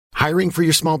Hiring for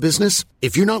your small business?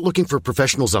 If you're not looking for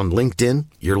professionals on LinkedIn,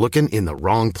 you're looking in the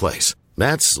wrong place.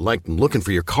 That's like looking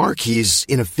for your car keys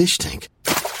in a fish tank.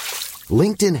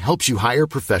 LinkedIn helps you hire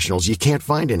professionals you can't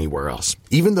find anywhere else,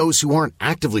 even those who aren't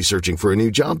actively searching for a new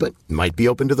job but might be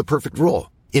open to the perfect role.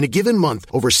 In a given month,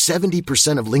 over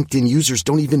 70% of LinkedIn users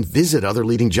don't even visit other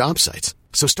leading job sites.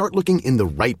 So start looking in the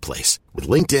right place. With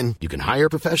LinkedIn, you can hire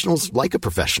professionals like a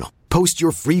professional. Post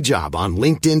your free job on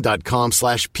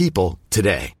linkedin.com/people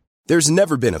today. There's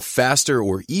never been a faster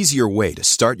or easier way to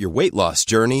start your weight loss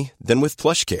journey than with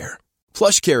PlushCare.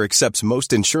 PlushCare accepts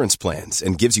most insurance plans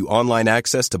and gives you online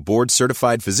access to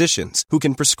board-certified physicians who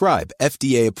can prescribe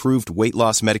FDA-approved weight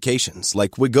loss medications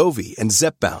like Wegovy and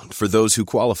Zepbound for those who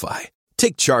qualify.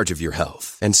 Take charge of your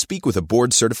health and speak with a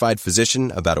board-certified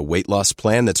physician about a weight loss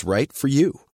plan that's right for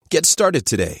you. Get started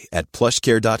today at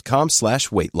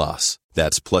plushcare.com/weight loss.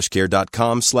 That's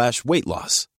plushcare.com/weight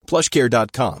loss.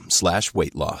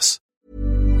 plushcare.com/weight loss.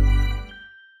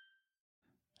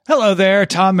 Hello there,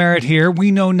 Tom Merritt here. We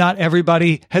know not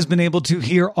everybody has been able to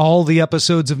hear all the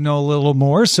episodes of Know a Little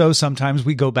More, so sometimes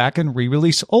we go back and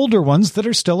re-release older ones that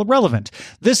are still relevant.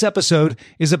 This episode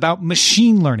is about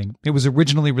machine learning. It was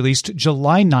originally released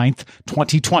July 9th,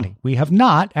 2020. We have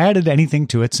not added anything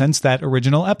to it since that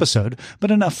original episode,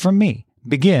 but enough from me.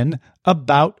 Begin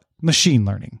about machine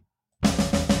learning.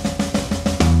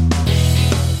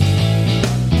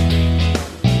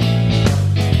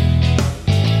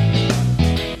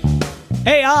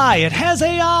 AI, it has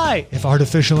AI. If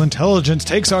artificial intelligence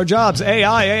takes our jobs,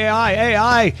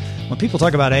 AI. When people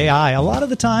talk about AI, a lot of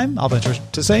the time, I'll venture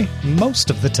to say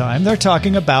most of the time, they're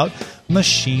talking about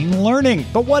machine learning.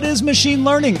 But what is machine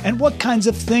learning? And what kinds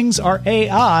of things are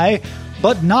AI,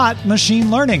 but not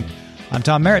machine learning? I'm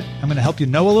Tom Merritt. I'm going to help you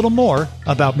know a little more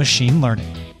about machine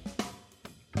learning.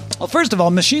 Well, first of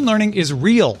all, machine learning is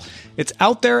real. It's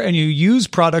out there and you use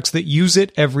products that use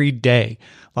it every day.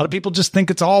 A lot of people just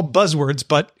think it's all buzzwords,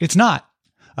 but it's not.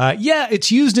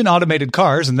 It's used in automated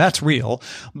cars, and that's real,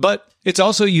 but it's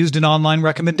also used in online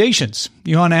recommendations.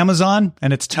 You're on Amazon,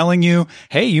 and it's telling you,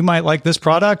 hey, you might like this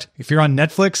product. If you're on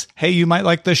Netflix, hey, you might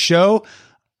like this show.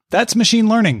 That's machine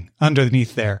learning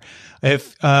underneath there.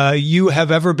 If you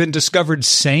have ever been discovered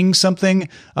saying something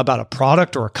about a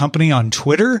product or a company on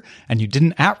Twitter, and you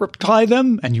didn't @reply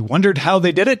them, and you wondered how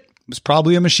they did it, was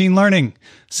probably a machine learning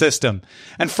system.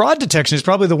 And fraud detection is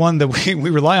probably the one that we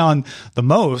rely on the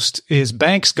most, is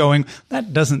banks going,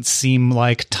 that doesn't seem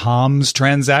like Tom's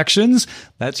transactions.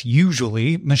 That's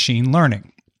usually machine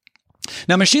learning.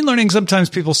 Now, machine learning, sometimes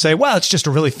people say, well, it's just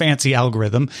a really fancy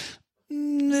algorithm.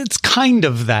 It's kind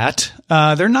of that.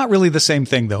 They're not really the same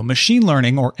thing, though. Machine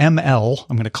learning, or ML,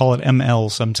 I'm going to call it ML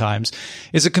sometimes,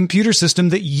 is a computer system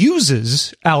that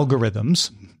uses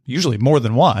algorithms, usually more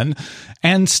than one,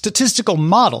 and statistical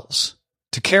models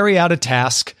to carry out a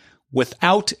task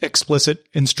without explicit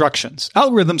instructions.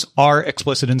 Algorithms are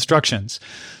explicit instructions.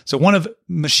 So one of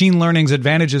machine learning's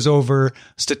advantages over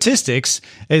statistics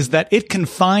is that it can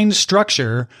find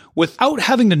structure without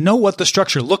having to know what the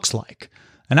structure looks like.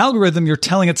 An algorithm, you're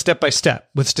telling it step by step.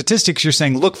 With statistics, you're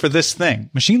saying, look for this thing.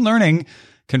 Machine learning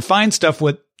can find stuff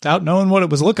without knowing what it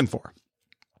was looking for.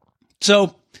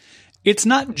 So it's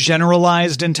not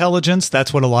generalized intelligence.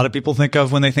 That's what a lot of people think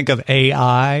of when they think of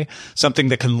AI, something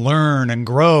that can learn and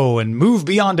grow and move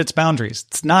beyond its boundaries.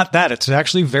 It's not that. It's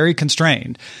actually very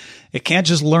constrained. It can't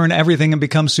just learn everything and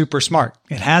become super smart.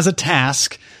 It has a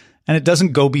task, and it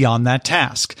doesn't go beyond that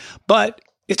task. But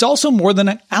it's also more than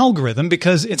an algorithm,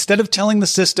 because instead of telling the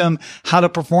system how to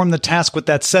perform the task with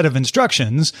that set of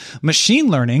instructions, machine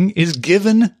learning is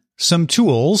given some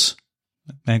tools,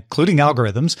 including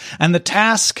algorithms, and the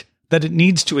task that it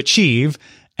needs to achieve,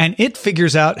 and it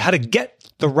figures out how to get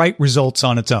the right results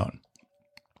on its own.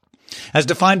 As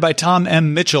defined by Tom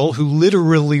M. Mitchell, who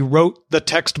literally wrote the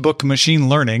textbook Machine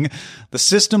Learning, the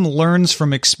system learns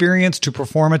from experience to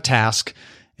perform a task.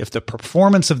 If the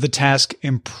performance of the task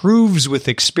improves with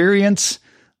experience,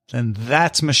 then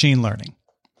that's machine learning.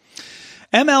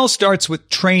 ML starts with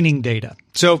training data.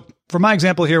 So for my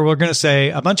example here, we're going to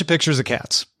say a bunch of pictures of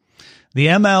cats. The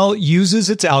ML uses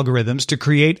its algorithms to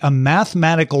create a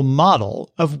mathematical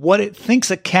model of what it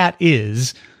thinks a cat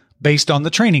is based on the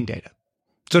training data.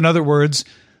 So in other words,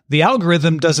 the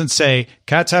algorithm doesn't say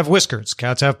cats have whiskers,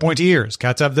 cats have pointy ears,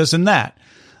 cats have this and that.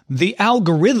 The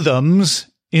algorithms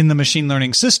in the machine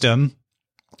learning system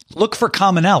look for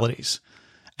commonalities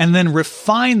and then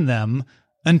refine them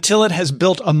until it has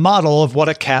built a model of what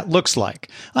a cat looks like.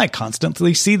 I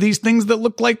constantly see these things that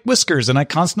look like whiskers, and I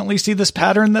constantly see this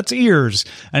pattern that's ears,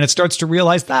 and it starts to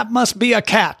realize that must be a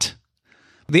cat.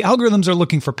 The algorithms are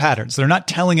looking for patterns. They're not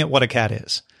telling it what a cat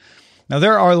is. Now,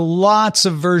 there are lots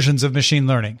of versions of machine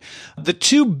learning. The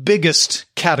two biggest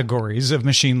categories of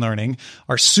machine learning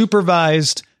are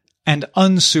supervised and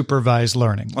unsupervised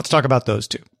learning. Let's talk about those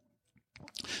two.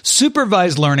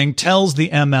 Supervised learning tells the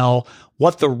ML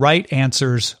what the right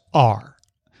answers are.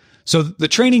 So the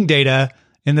training data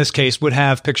in this case would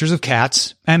have pictures of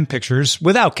cats and pictures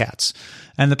without cats.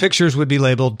 And the pictures would be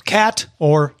labeled cat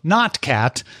or not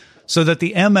cat so that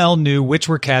the ML knew which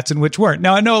were cats and which weren't.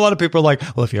 Now, I know a lot of people are like,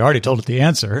 well, if you already told it the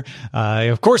answer,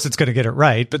 of course it's going to get it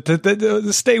right. But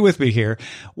stay with me here.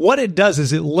 What it does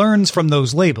is it learns from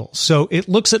those labels. So it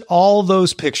looks at all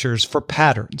those pictures for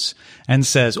patterns and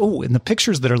says, oh, in the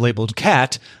pictures that are labeled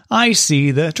cat, I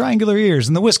see the triangular ears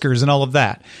and the whiskers and all of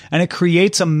that. And it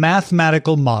creates a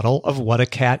mathematical model of what a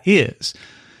cat is.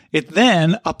 It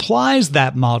then applies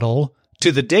that model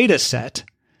to the data set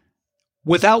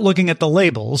without looking at the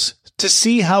labels to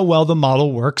see how well the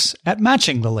model works at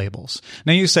matching the labels.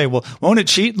 Now you say, well, won't it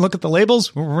cheat and look at the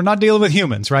labels? We're not dealing with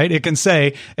humans, right? It can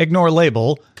say, ignore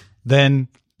label, then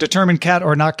determine cat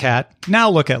or not cat. Now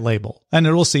look at label, and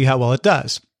it will see how well it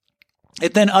does.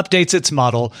 It then updates its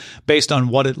model based on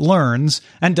what it learns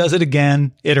and does it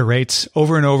again, iterates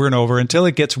over and over and over until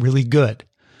it gets really good.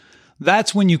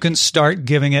 That's when you can start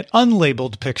giving it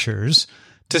unlabeled pictures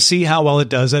to see how well it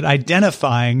does at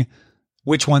identifying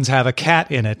which ones have a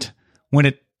cat in it when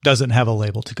it doesn't have a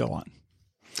label to go on.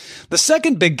 The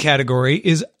second big category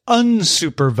is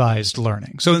unsupervised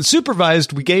learning. So in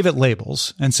supervised, we gave it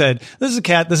labels and said, this is a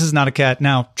cat, this is not a cat.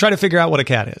 Now try to figure out what a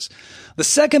cat is. The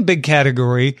second big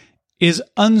category is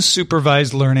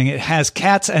unsupervised learning. It has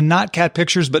cats and not cat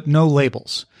pictures, but no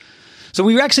labels. So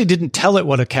we actually didn't tell it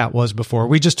what a cat was before.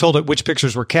 We just told it which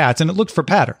pictures were cats, and it looked for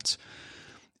patterns.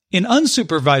 In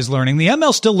unsupervised learning, the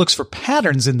ML still looks for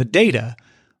patterns in the data,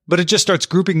 but it just starts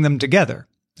grouping them together.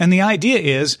 And the idea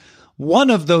is one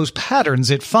of those patterns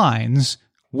it finds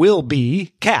will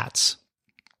be cats.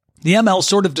 The ML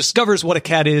sort of discovers what a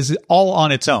cat is all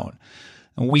on its own.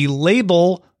 And we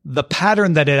label the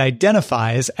pattern that it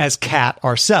identifies as cat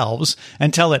ourselves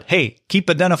and tell it, hey, keep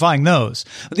identifying those.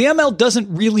 But the ML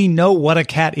doesn't really know what a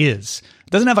cat is.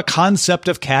 It doesn't have a concept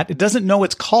of cat. It doesn't know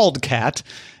it's called cat.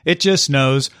 It just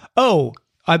knows, oh,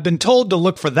 I've been told to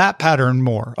look for that pattern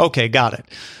more. Okay, got it.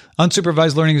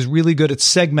 Unsupervised learning is really good at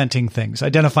segmenting things,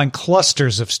 identifying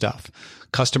clusters of stuff.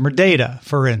 Customer data,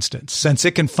 for instance. Since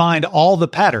it can find all the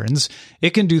patterns,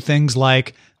 it can do things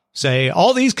like say,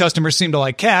 all these customers seem to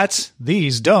like cats,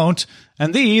 these don't,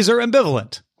 and these are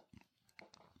ambivalent.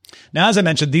 Now, as I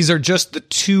mentioned, these are just the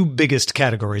two biggest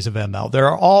categories of ML. There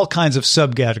are all kinds of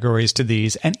subcategories to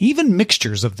these, and even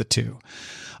mixtures of the two.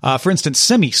 For instance,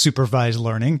 semi-supervised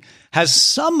learning has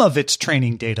some of its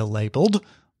training data labeled,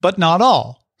 but not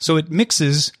all. So it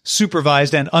mixes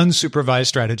supervised and unsupervised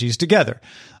strategies together.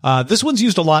 This one's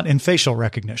used a lot in facial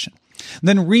recognition.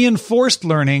 Then reinforced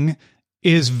learning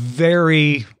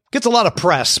gets a lot of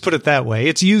press, put it that way.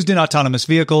 It's used in autonomous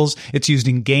vehicles. It's used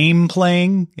in game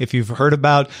playing. If you've heard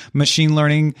about machine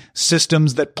learning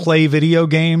systems that play video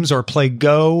games or play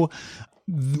Go,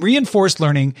 reinforced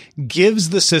learning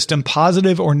gives the system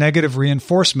positive or negative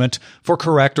reinforcement for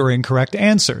correct or incorrect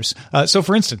answers. So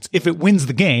for instance, if it wins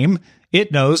the game,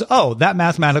 it knows, oh, that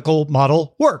mathematical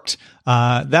model worked.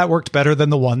 That worked better than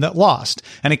the one that lost.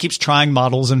 And it keeps trying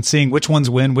models and seeing which ones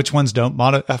win, which ones don't,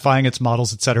 modifying its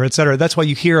models, et cetera, et cetera. That's why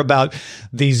you hear about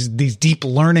these deep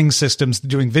learning systems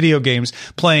doing video games,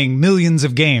 playing millions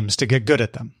of games to get good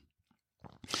at them.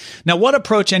 Now, what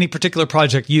approach any particular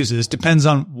project uses depends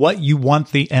on what you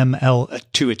want the ML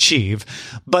to achieve.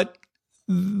 But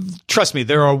trust me,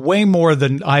 there are way more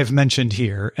than I've mentioned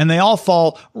here, and they all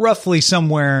fall roughly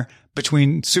somewhere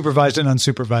between supervised and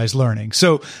unsupervised learning.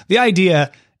 So the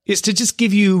idea is to just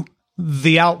give you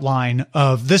the outline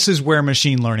of this is where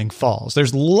machine learning falls.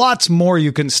 There's lots more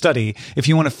you can study if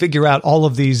you want to figure out all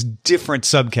of these different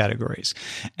subcategories.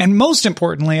 And most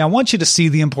importantly, I want you to see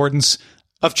the importance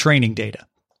of training data.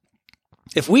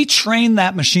 If we train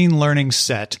that machine learning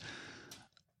set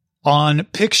on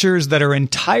pictures that are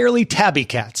entirely tabby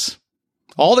cats,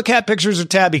 all the cat pictures are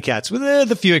tabby cats with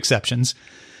the few exceptions,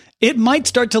 it might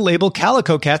start to label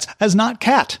calico cats as not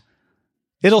cat.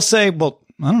 It'll say, well,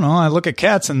 I don't know, I look at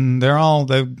cats and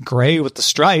they're gray with the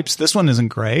stripes. This one isn't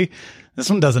gray. This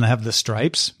one doesn't have the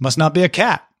stripes. Must not be a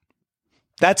cat.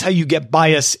 That's how you get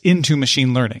bias into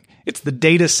machine learning. It's the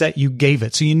data set you gave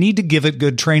it. So you need to give it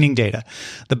good training data.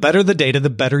 The better the data, the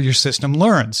better your system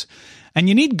learns. And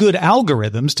you need good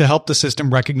algorithms to help the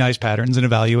system recognize patterns and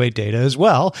evaluate data as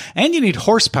well. And you need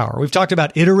horsepower. We've talked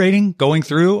about iterating, going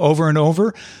through over and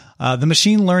over. The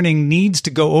machine learning needs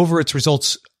to go over its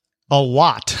results a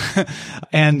lot.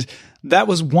 And that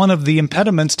was one of the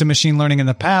impediments to machine learning in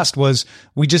the past, was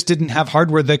we just didn't have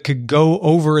hardware that could go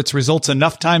over its results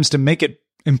enough times to make it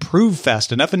improve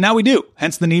fast enough. And now we do,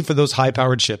 hence the need for those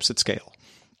high-powered chips at scale.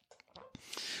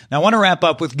 Now, I want to wrap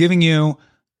up with giving you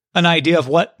an idea of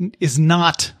what is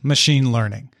not machine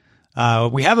learning.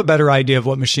 We have a better idea of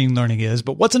what machine learning is,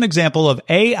 but what's an example of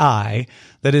AI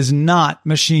that is not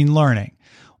machine learning?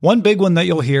 One big one that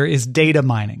you'll hear is data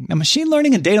mining. Now, machine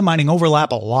learning and data mining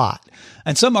overlap a lot,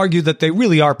 and some argue that they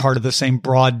really are part of the same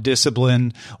broad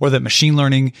discipline, or that machine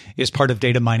learning is part of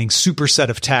data mining's superset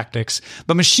of tactics.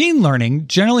 But machine learning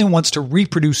generally wants to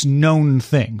reproduce known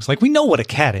things. Like, we know what a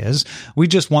cat is. We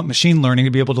just want machine learning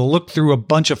to be able to look through a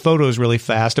bunch of photos really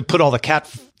fast and put all the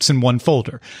cats in one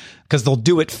folder, because they'll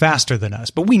do it faster than us.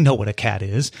 But we know what a cat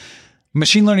is.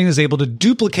 Machine learning is able to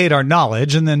duplicate our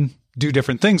knowledge and then do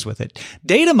different things with it.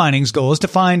 Data mining's goal is to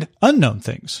find unknown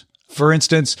things. For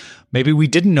instance, maybe we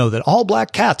didn't know that all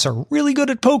black cats are really good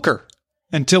at poker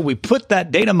until we put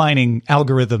that data mining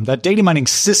algorithm, that data mining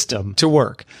system to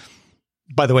work.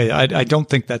 By the way, I don't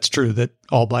think that's true, that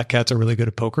all black cats are really good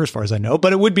at poker, as far as I know,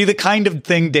 but it would be the kind of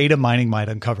thing data mining might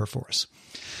uncover for us.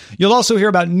 You'll also hear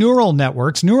about neural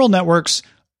networks. Neural networks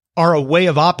are a way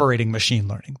of operating machine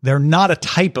learning. They're not a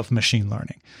type of machine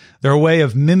learning. They're a way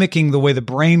of mimicking the way the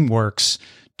brain works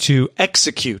to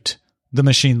execute the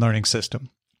machine learning system.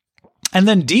 And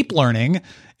then deep learning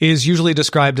is usually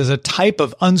described as a type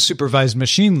of unsupervised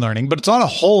machine learning, but it's on a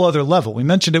whole other level. We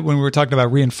mentioned it when we were talking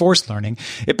about reinforced learning.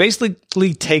 It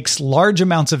basically takes large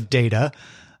amounts of data,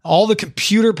 all the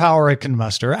computer power it can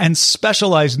muster, and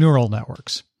specialized neural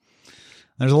networks.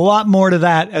 There's a lot more to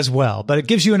that as well, but it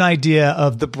gives you an idea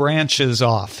of the branches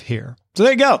off here. So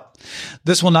there you go.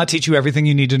 This will not teach you everything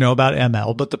you need to know about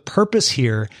ML, but the purpose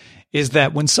here is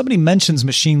that when somebody mentions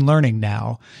machine learning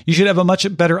now, you should have a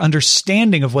much better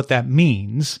understanding of what that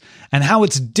means and how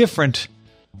it's different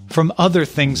from other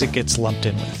things it gets lumped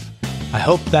in with. I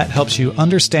hope that helps you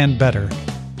understand better.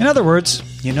 In other words,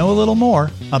 you know a little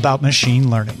more about machine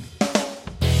learning.